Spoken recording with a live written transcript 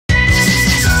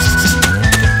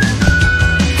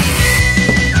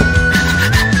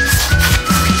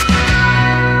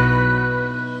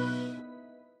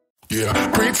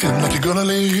Acting like you're gonna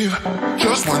leave.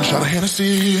 Just one shot of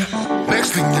Hennessy.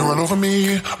 Next thing you're all over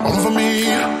me, all over me.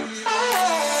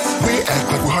 We act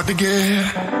like we're hard to get,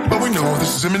 but we know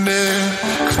this is imminent.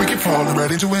 Cause we keep falling right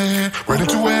into it, right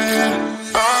into it.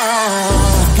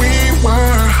 Oh, we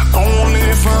were only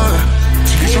fun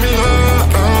till you show me love.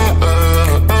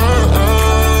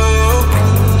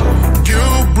 You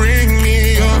bring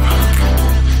me up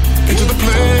into the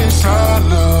place I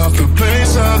love, the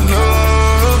place I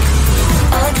love.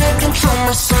 I can't control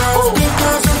myself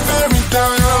because I'm very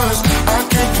dust. I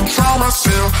can't control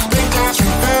myself because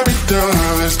I'm very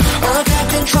dust. I can't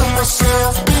control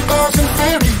myself because I'm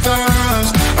very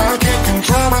dust. I can't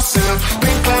control myself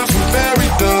because I'm very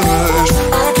dust.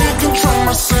 I can't control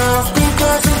myself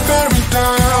because I'm very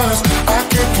dust. I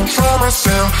can't control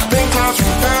myself because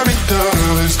I'm very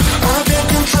dust. I can't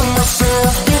control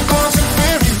myself because I'm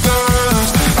very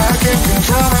dust. I can't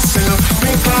control myself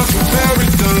because I'm very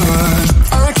dust.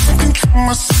 I can't control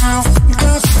myself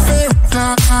because I'm very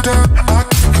dust.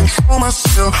 I can't control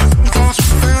myself because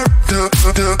I'm very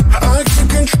dust. I can't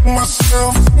control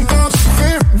myself because I'm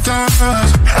very dust.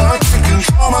 I can't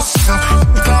control myself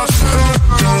because I'm very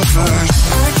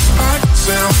dust. I can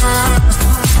self-hurt,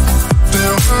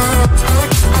 self-hurt,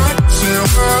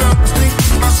 self-hurt, think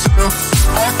to myself.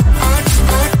 I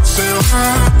can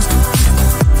self-hurt,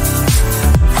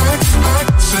 I can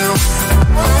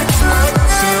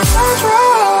self-hurt.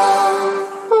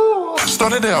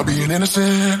 Started out being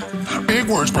innocent, big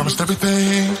words promised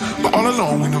everything, but all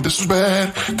along we knew this was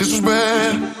bad, this was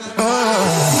bad.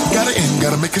 Gotta end,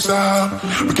 gotta make it stop.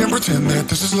 We can't pretend that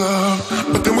this is love,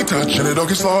 but then we touch and it all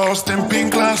gets lost in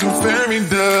pink clouds and fairy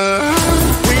dust.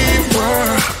 We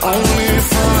were only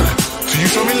fun till you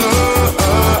show me love.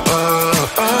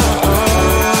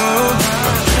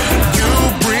 You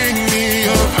bring me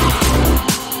up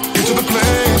into the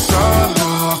place I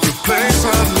love, the place I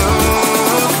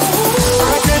love.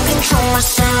 I can't control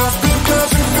myself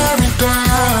because I'm very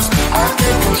dust. I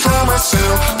can't control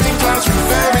myself because I'm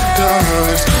very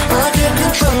dust. I can't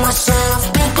control myself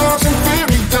because I'm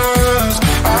very dust.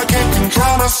 I can't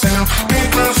control myself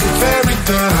because I'm very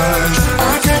dust.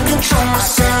 I can't control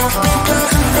myself because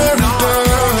I'm very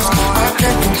dust. I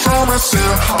can't control myself because I'm very dust. I can't control myself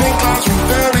because I'm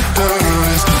very dust.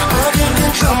 I can't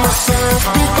control myself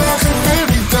because I'm very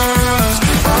dust.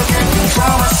 I can't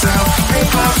control myself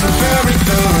because I'm very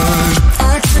dust.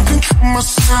 I can't control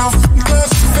myself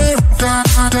because I'm very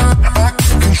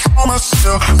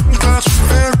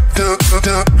dust.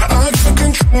 I can't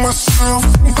control myself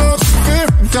because I'm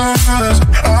very dust.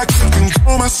 I can't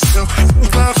control myself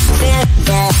because I'm very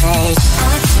dust.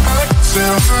 I can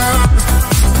self-hurt,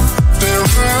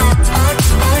 self-hurt,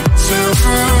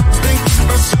 self-hurt, think to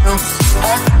myself.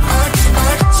 I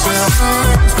can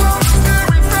self-hurt,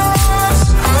 very dust.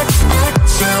 I can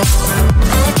self-hurt,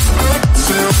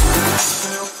 self-hurt.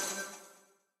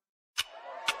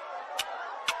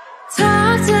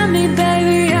 Talk to me,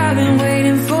 baby, I've been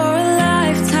waiting for a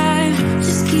lifetime.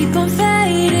 Just keep on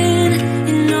fading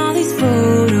in all these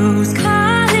photos,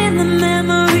 caught in the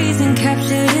memories and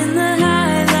captured in the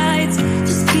highlights.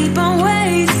 Just keep on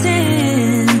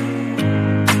waiting.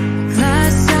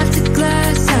 Glass after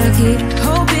glass, I keep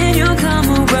hoping you'll come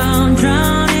around.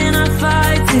 Drowning our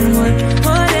fights in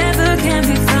whatever can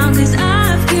be found. 'Cause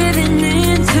I've given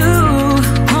in to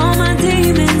all my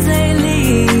demons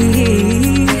lately.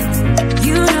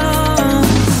 You know,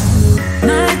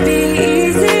 might be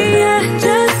easier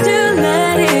just to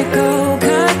let it go.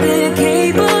 Cut the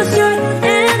cable short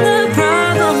and the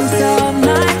problem solved.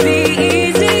 Might be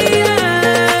easier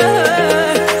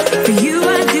for you.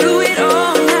 I do it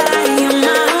all night. You're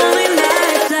my only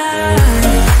lifeline.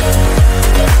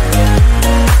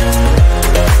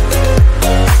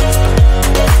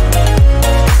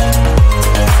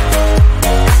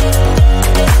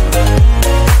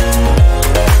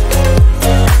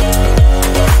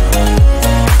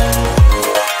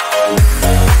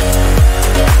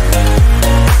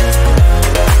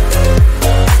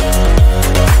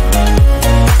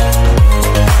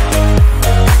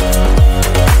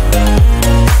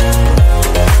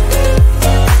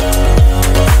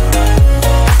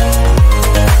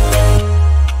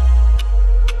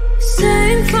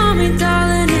 Sing for me,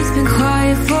 darling, it's been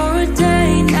quiet for a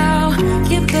day now.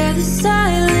 Can't bear the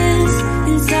silence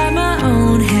inside my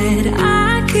own head.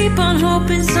 I keep on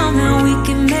hoping somehow we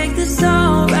can make this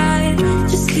alright.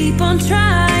 Just keep on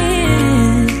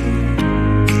trying.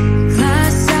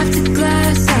 Glass after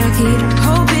glass, I keep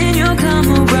hoping you'll come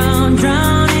around.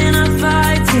 Drowning our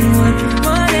fights in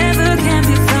whatever can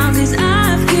be found. 'Cause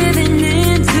I've given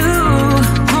in to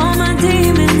all my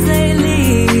demons lately.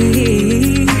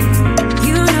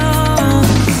 You know,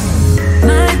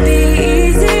 might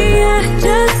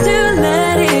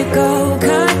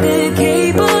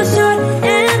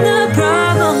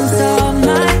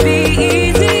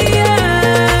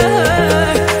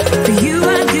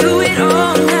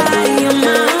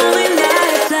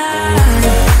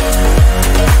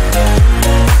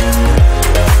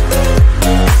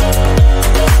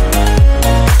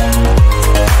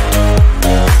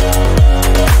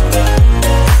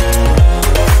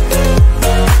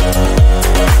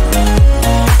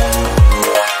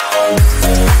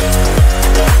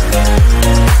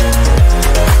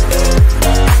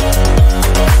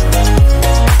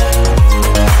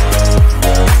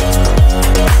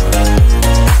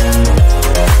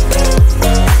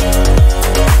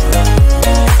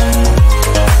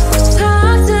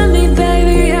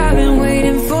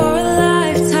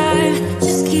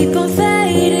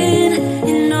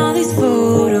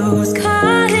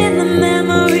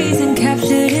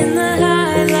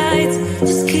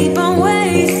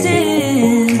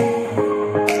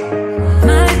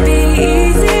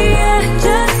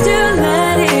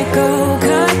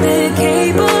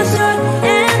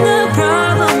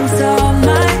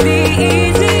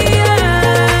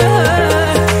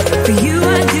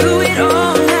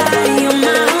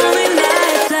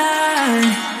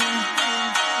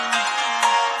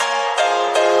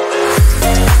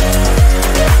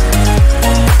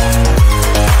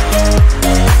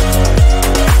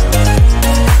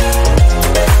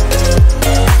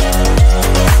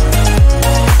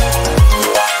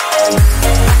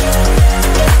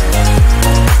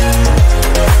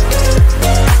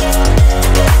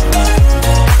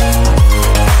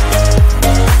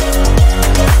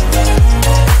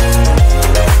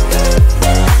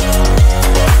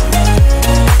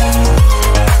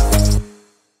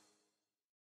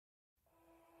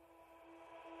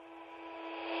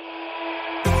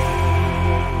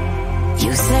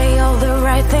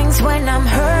right things when I'm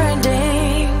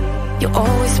hurting. You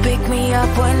always pick me up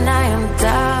when I am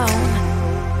down.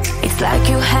 It's like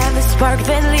you have a spark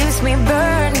that leaves me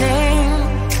burning.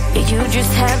 Yeah, you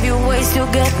just have your ways to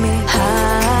get me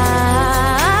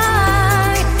high.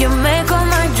 You make all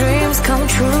my dreams come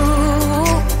true.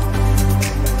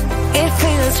 It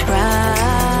feels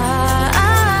right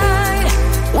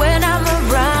when I'm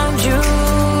around you.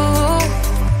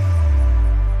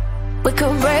 We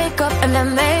could break up and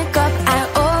then make up. I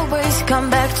always come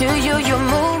back to you. You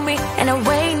move me in a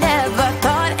way never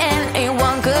thought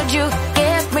anyone could. You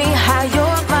get me high.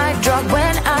 You're my drug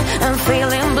when I am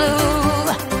feeling blue.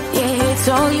 Yeah, it's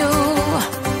all you.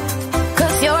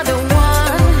 'Cause you're the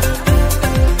one.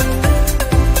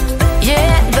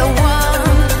 Yeah, the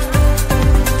one.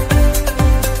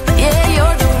 Yeah,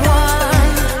 you're the one.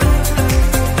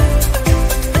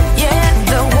 Yeah,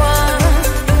 the one.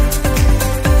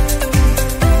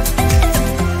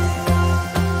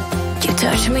 You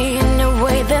touch me in a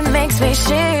way that makes me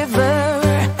shiver.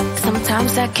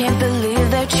 Sometimes I can't believe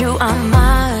that you are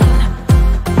mine.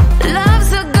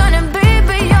 Love's gonna be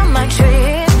beyond my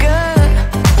trigger.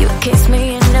 You kiss me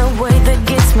in a way that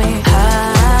gets me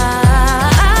high.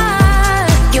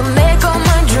 You make all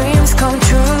my dreams come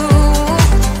true.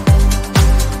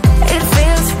 It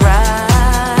feels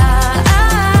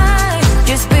right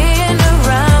just being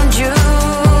around you.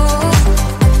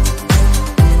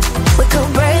 We could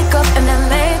break up and then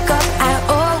make up. I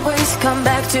always come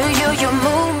back to you. You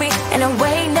move me in a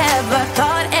way never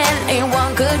thought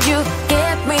anyone could.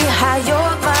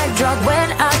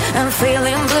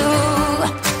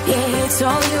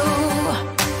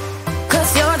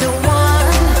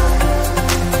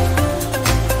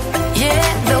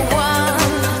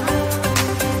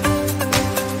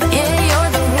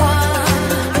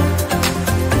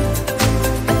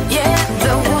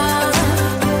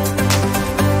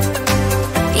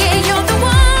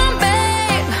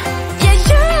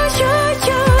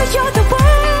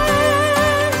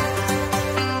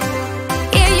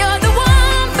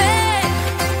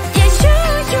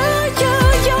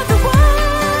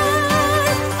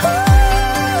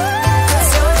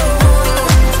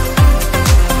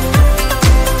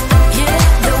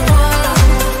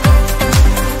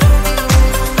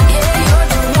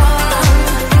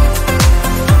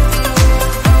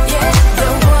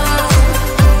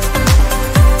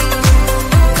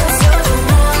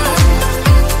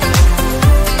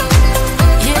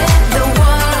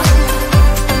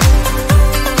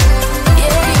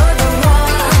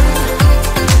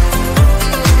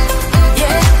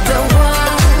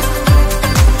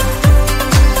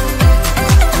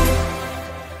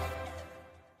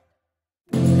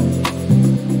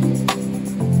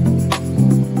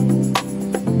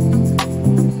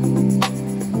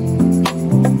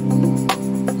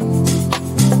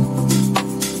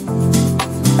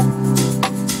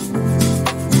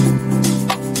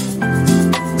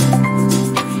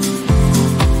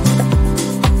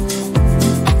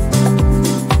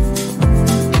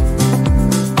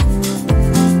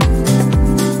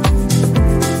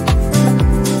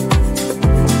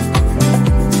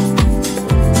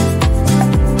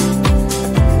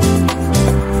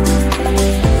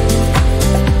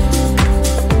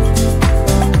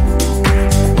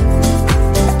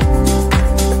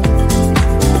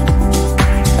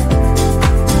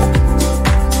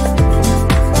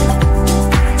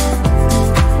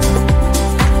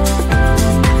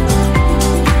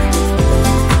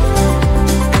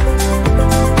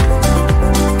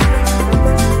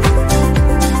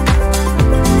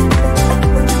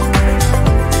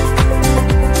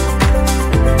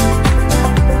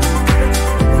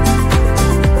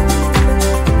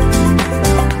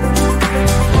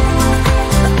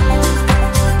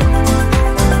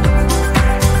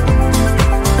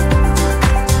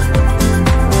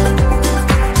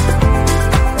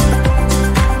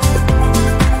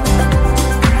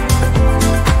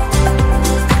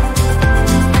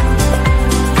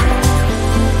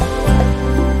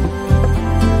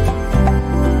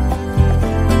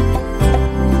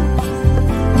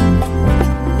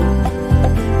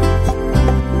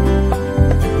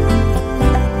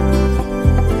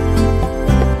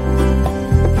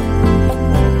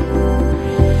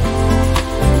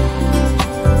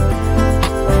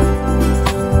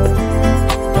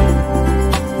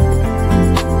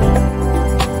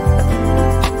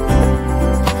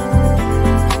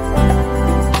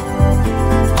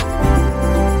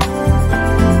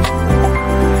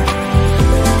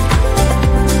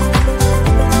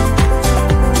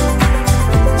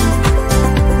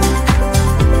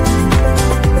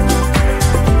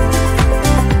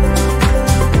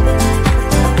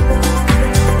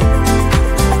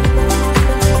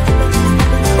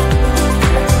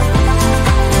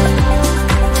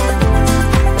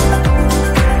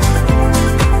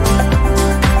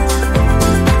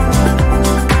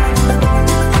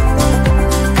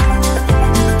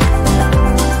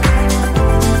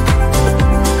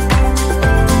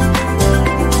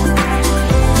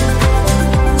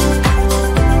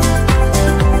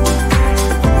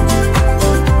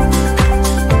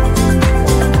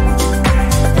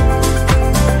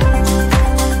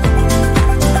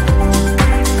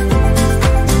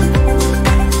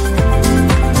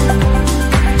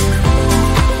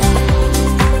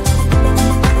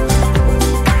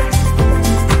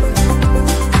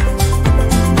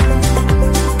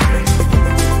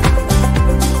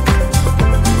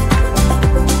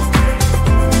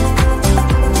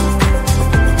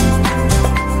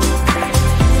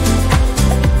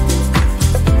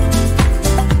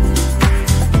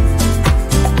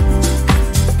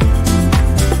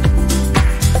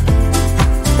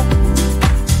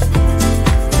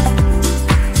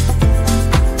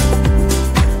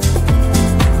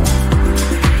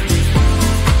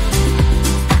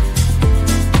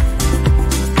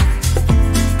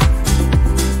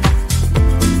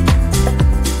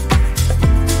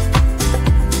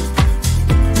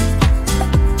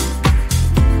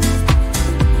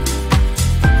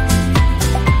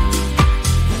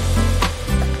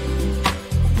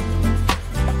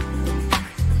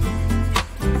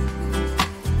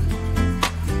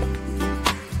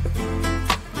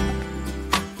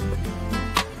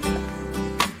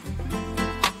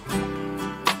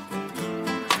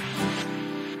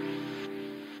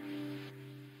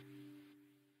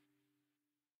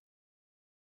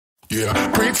 Yeah,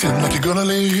 pretend like you're gonna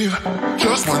leave.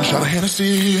 Just one shot of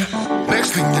Hennessy.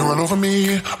 Next thing you're all over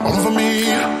me, all over me.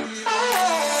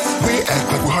 We act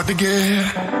like we're hard to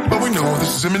get, but we know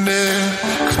this is imminent.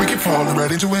 Cause we keep falling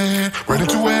right into it, right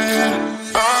into it.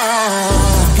 Oh,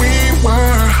 we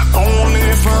were only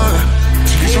fun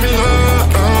till you show me love.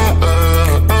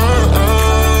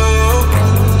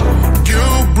 You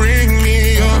bring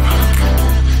me up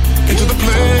into the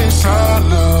place I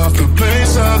love, the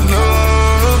place I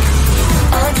love.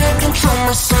 I can't control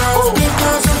myself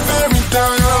because I'm very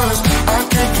dust. I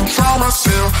can't control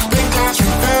myself because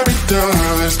I'm very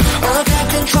dust. I can't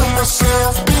control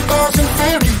myself because I'm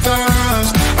very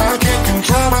dust. I can't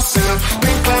control myself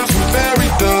because I'm very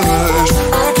dust.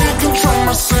 I can't control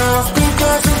myself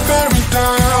because I'm very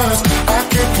dust. I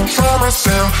can't control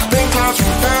myself because I'm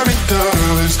very dust.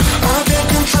 I can't control myself because I'm very dust. I can't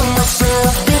control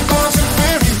myself because I'm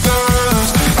very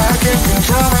dust. I can't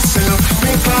control myself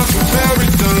because I'm very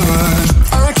dust.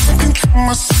 I can't control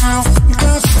myself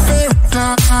because I'm very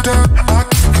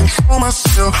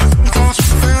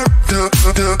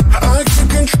dust. I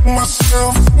can't control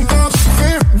myself because I'm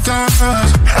very dust.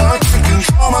 I can't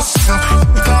control myself